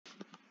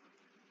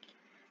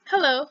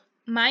Hello,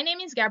 my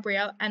name is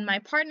Gabrielle and my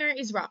partner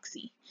is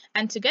Roxy,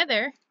 and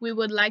together we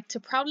would like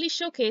to proudly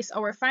showcase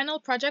our final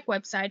project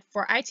website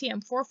for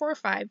ITM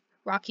 445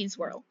 Rocky's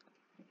World.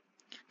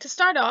 To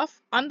start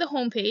off, on the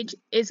homepage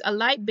is a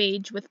light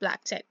beige with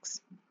black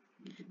text.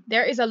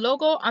 There is a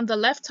logo on the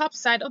left top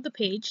side of the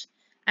page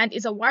and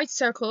is a white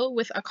circle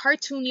with a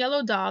cartoon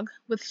yellow dog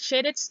with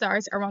shaded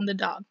stars around the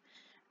dog,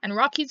 and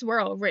Rocky's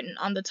World written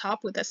on the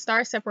top with a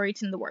star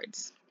separating the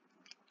words.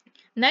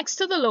 Next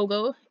to the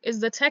logo is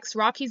the text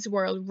Rocky's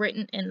World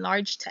written in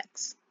large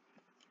text.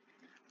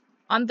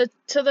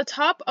 To the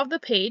top of the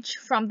page,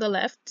 from the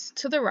left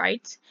to the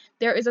right,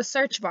 there is a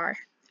search bar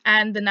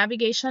and the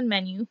navigation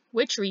menu,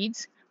 which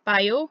reads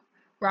Bio,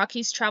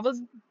 Rocky's Travel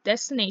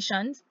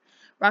Destinations,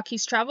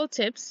 Rocky's Travel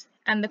Tips,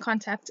 and the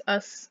Contact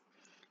Us.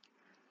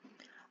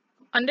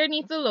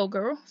 Underneath the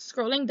logo,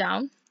 scrolling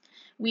down,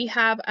 we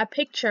have a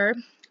picture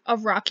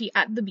of Rocky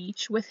at the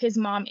beach with his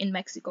mom in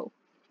Mexico.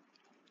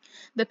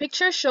 The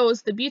picture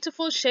shows the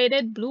beautiful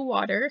shaded blue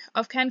water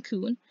of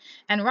Cancun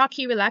and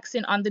Rocky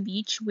relaxing on the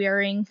beach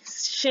wearing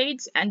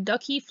shades and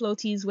ducky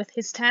floaties with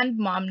his tanned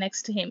mom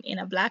next to him in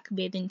a black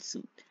bathing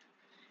suit.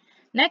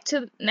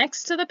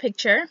 Next to the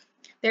picture,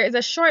 there is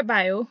a short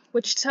bio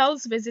which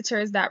tells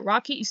visitors that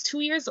Rocky is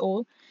 2 years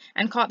old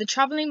and caught the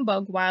traveling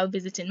bug while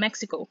visiting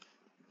Mexico.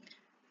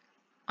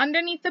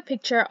 Underneath the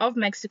picture of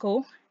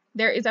Mexico,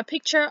 there is a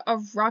picture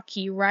of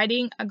Rocky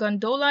riding a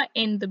gondola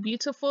in the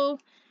beautiful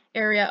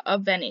area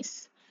of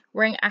Venice,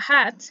 wearing a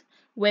hat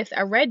with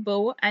a red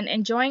bow and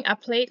enjoying a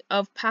plate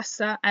of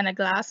pasta and a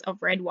glass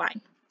of red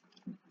wine.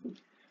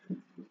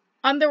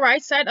 On the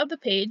right side of the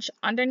page,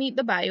 underneath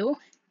the bio,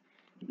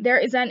 there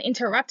is an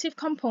interactive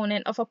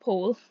component of a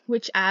poll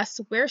which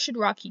asks where should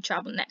Rocky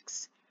travel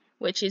next,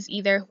 which is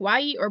either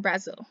Hawaii or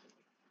Brazil.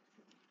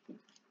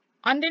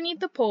 Underneath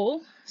the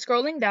poll,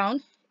 scrolling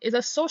down, is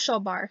a social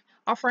bar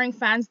offering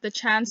fans the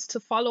chance to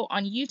follow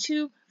on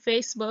YouTube,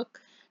 Facebook,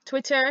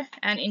 Twitter,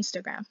 and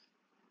Instagram.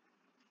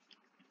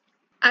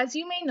 As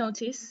you may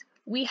notice,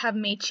 we have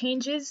made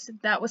changes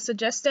that was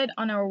suggested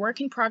on our work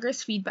in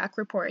progress feedback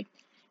report,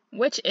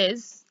 which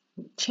is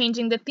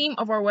changing the theme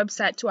of our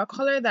website to a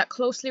color that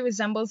closely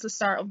resembles the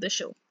star of the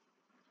show,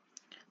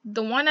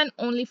 the one and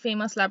only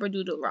famous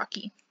Labradoodle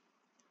Rocky.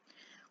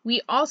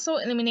 We also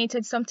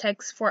eliminated some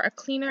text for a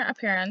cleaner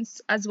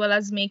appearance, as well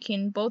as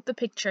making both the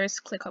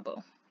pictures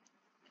clickable.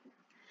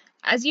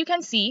 As you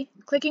can see,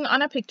 clicking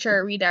on a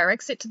picture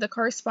redirects it to the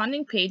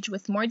corresponding page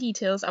with more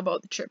details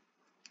about the trip.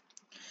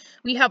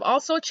 We have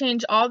also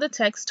changed all the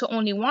text to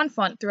only one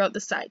font throughout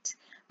the site,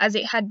 as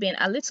it had been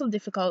a little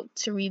difficult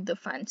to read the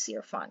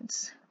fancier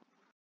fonts.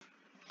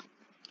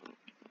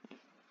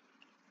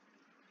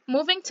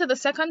 Moving to the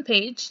second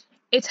page,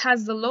 it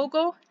has the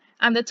logo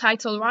and the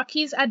title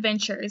Rocky's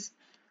Adventures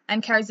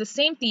and carries the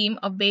same theme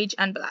of beige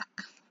and black.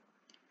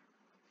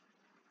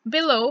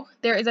 Below,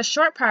 there is a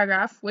short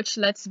paragraph which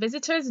lets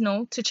visitors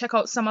know to check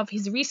out some of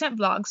his recent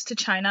vlogs to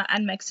China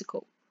and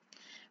Mexico.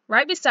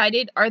 Right beside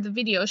it are the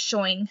videos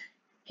showing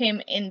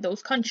him in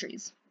those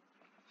countries.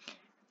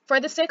 For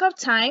the sake of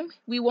time,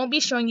 we won't be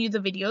showing you the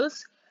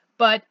videos,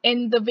 but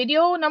in the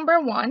video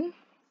number 1,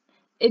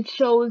 it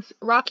shows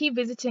Rocky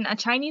visiting a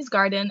Chinese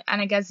garden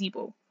and a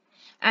gazebo.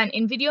 And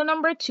in video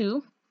number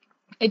 2,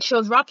 it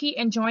shows Rocky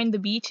enjoying the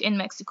beach in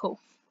Mexico.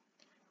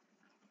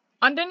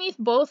 Underneath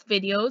both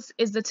videos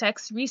is the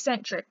text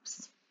Recent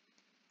Trips,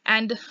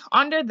 and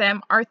under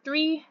them are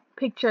 3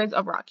 pictures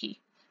of Rocky.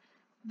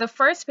 The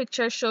first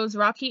picture shows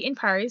Rocky in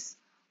Paris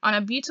on a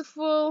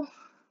beautiful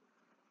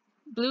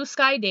blue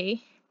sky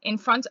day in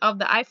front of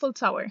the Eiffel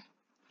Tower,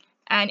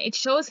 and it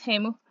shows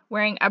him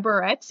wearing a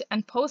beret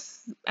and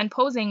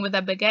posing with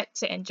a baguette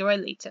to enjoy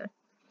later.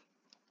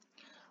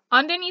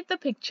 Underneath the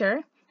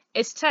picture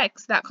is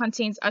text that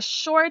contains a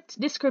short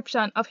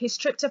description of his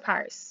trip to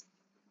Paris.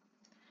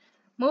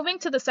 Moving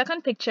to the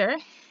second picture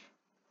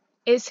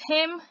is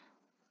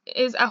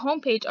a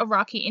homepage of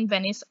Rocky in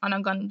Venice on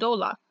a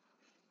gondola.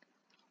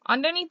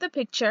 Underneath the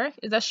picture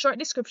is a short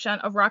description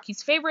of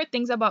Rocky's favorite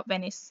things about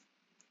Venice.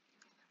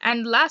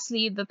 And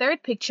lastly, the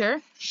third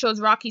picture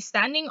shows Rocky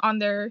standing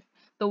under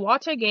the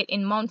water gate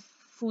in Mount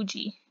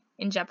Fuji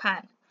in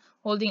Japan,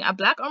 holding a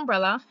black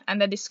umbrella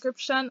and a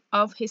description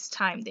of his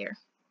time there.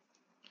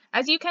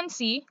 As you can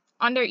see,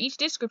 under each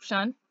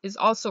description is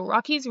also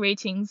Rocky's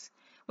ratings,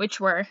 which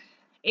were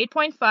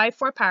 8.5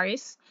 for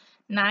Paris,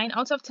 9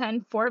 out of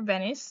 10 for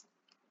Venice,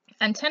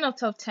 and 10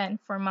 out of 10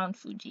 for Mount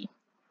Fuji.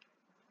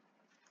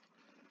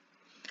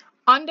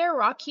 Under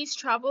Rocky's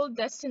travel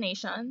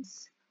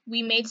destinations,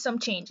 we made some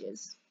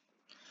changes.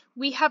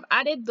 We have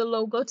added the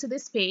logo to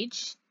this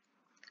page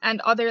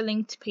and other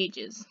linked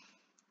pages.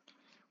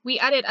 We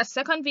added a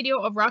second video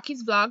of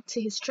Rocky's vlog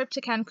to his trip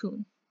to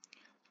Cancun.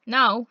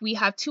 Now we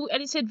have 2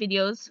 edited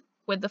videos,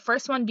 with the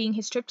first one being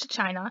his trip to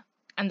China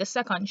and the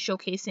second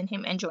showcasing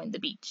him enjoying the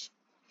beach.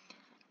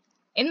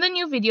 In the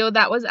new video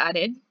that was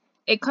added,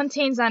 it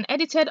contains an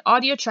edited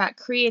audio track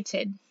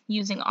created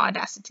using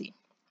Audacity.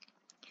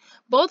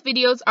 Both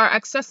videos are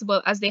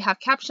accessible as they have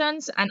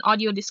captions and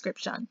audio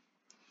description.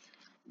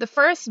 The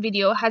first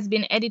video has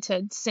been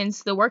edited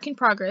since the work in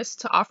progress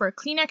to offer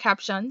cleaner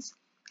captions,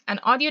 an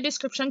audio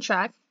description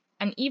track,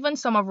 and even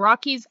some of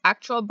Rocky's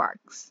actual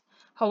barks.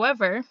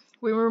 However,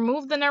 we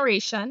removed the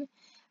narration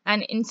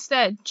and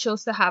instead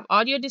chose to have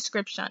audio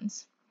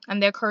descriptions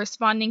and their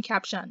corresponding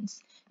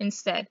captions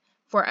instead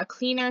for a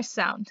cleaner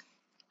sound.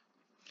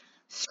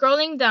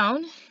 Scrolling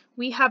down,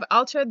 we have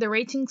altered the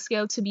rating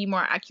scale to be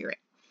more accurate.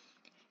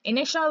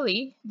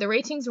 Initially, the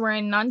ratings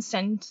were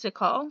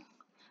nonsensical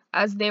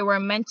as they were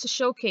meant to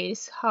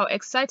showcase how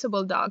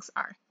excitable dogs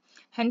are.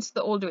 Hence,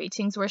 the old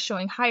ratings were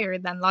showing higher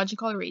than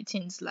logical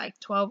ratings like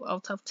 12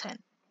 out of 10.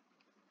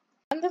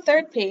 On the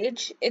third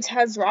page, it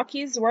has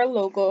Rocky's World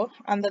logo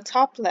on the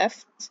top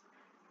left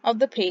of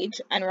the page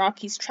and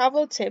Rocky's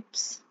travel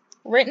tips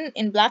written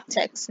in black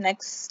text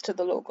next to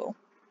the logo.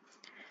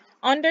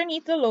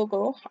 Underneath the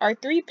logo are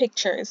 3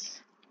 pictures,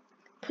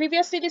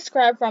 previously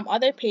described from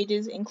other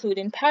pages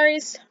including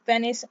Paris,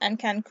 Venice, and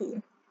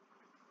Cancun.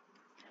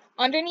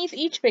 Underneath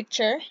each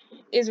picture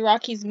is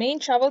Rocky's main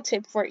travel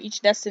tip for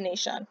each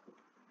destination.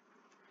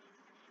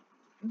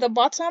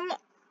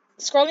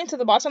 Scrolling to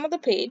the bottom of the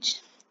page,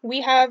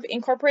 we have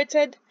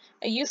incorporated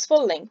a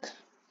useful link,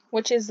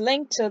 which is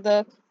linked to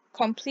the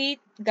complete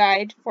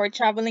guide for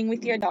traveling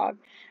with your dog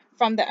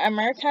from the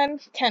American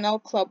Kennel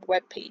Club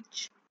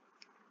webpage.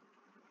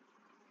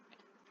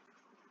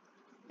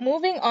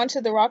 Moving on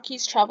to the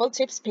Rocky's Travel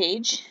Tips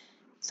page,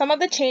 some of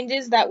the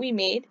changes that we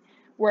made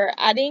were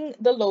adding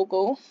the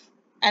logo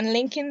and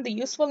linking the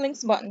useful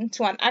links button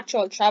to an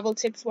actual travel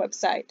tips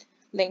website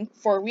link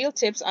for real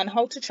tips on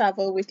how to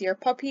travel with your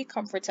puppy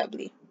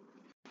comfortably.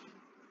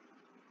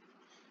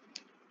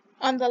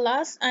 On the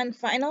last and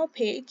final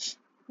page,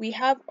 we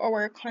have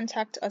our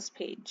Contact Us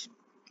page.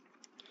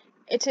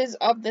 It is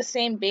of the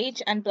same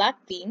beige and black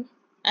theme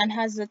and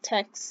has the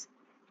text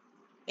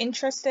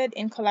 "Interested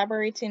in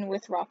collaborating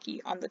with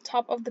Rocky" on the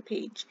top of the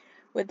page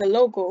with the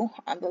logo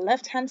on the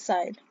left-hand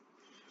side.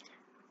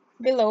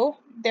 Below,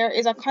 there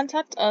is a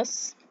Contact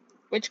Us,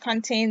 which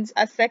contains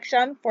a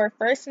section for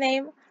first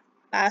name,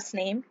 last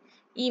name,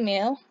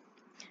 email,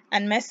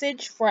 and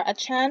message for a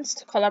chance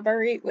to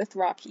collaborate with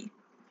Rocky.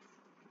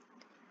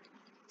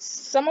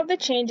 Some of the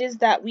changes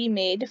that we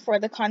made for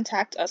the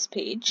Contact Us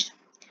page: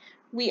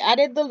 we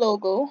added the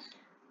logo,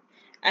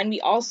 and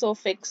we also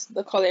fixed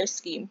the color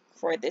scheme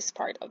for this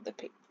part of the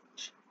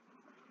page.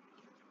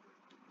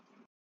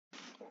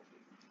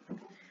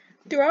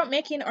 Throughout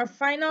making our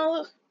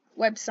final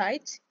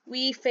website,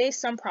 we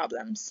faced some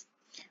problems.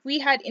 We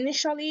had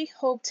initially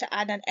hoped to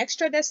add an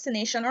extra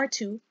destination or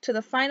 2 to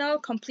the final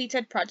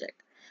completed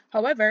project.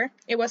 However,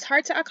 it was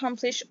hard to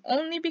accomplish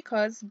only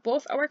because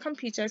both our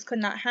computers could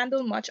not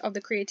handle much of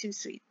the Creative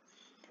Suite.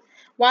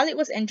 While it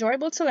was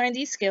enjoyable to learn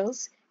these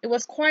skills, it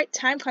was quite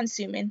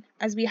time-consuming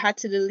as we had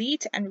to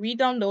delete and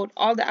re-download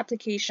all the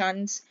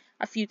applications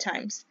a few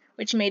times,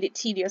 which made it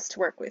tedious to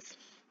work with.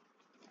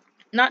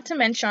 Not to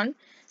mention,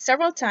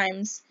 several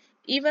times,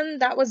 even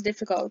that was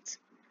difficult,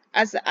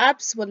 as the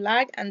apps would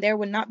lag and there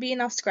would not be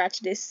enough scratch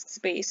disk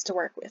space to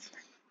work with.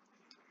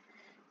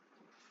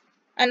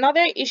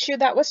 Another issue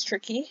that was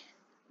tricky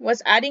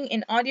was adding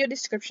an audio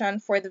description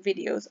for the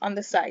videos on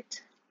the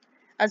site,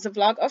 as the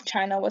vlog of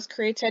China was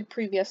created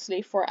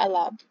previously for a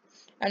lab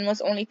and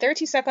was only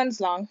 30 seconds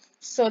long,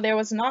 so there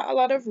was not a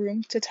lot of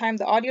room to time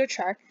the audio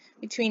track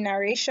between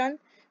narration.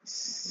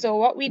 So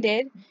what we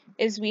did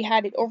is we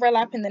had it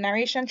overlap in the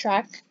narration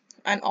track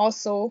and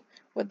also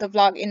with the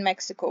vlog in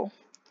Mexico,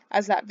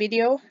 as that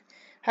video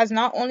has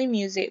not only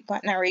music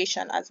but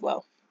narration as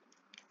well.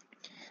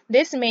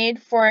 This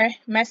made for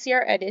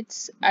messier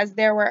edits as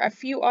there were a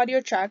few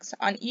audio tracks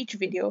on each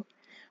video,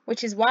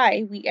 which is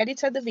why we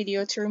edited the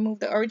video to remove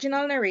the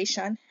original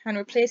narration and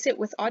replace it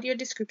with audio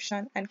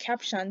description and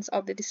captions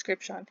of the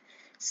description,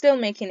 still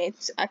making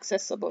it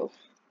accessible.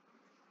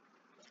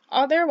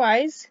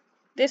 Otherwise,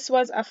 this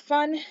was a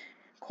fun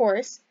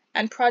course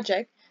and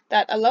project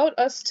that allowed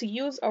us to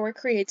use our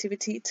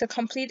creativity to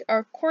complete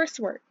our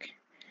coursework.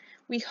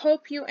 We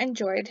hope you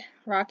enjoyed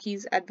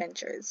Rocky's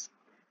adventures.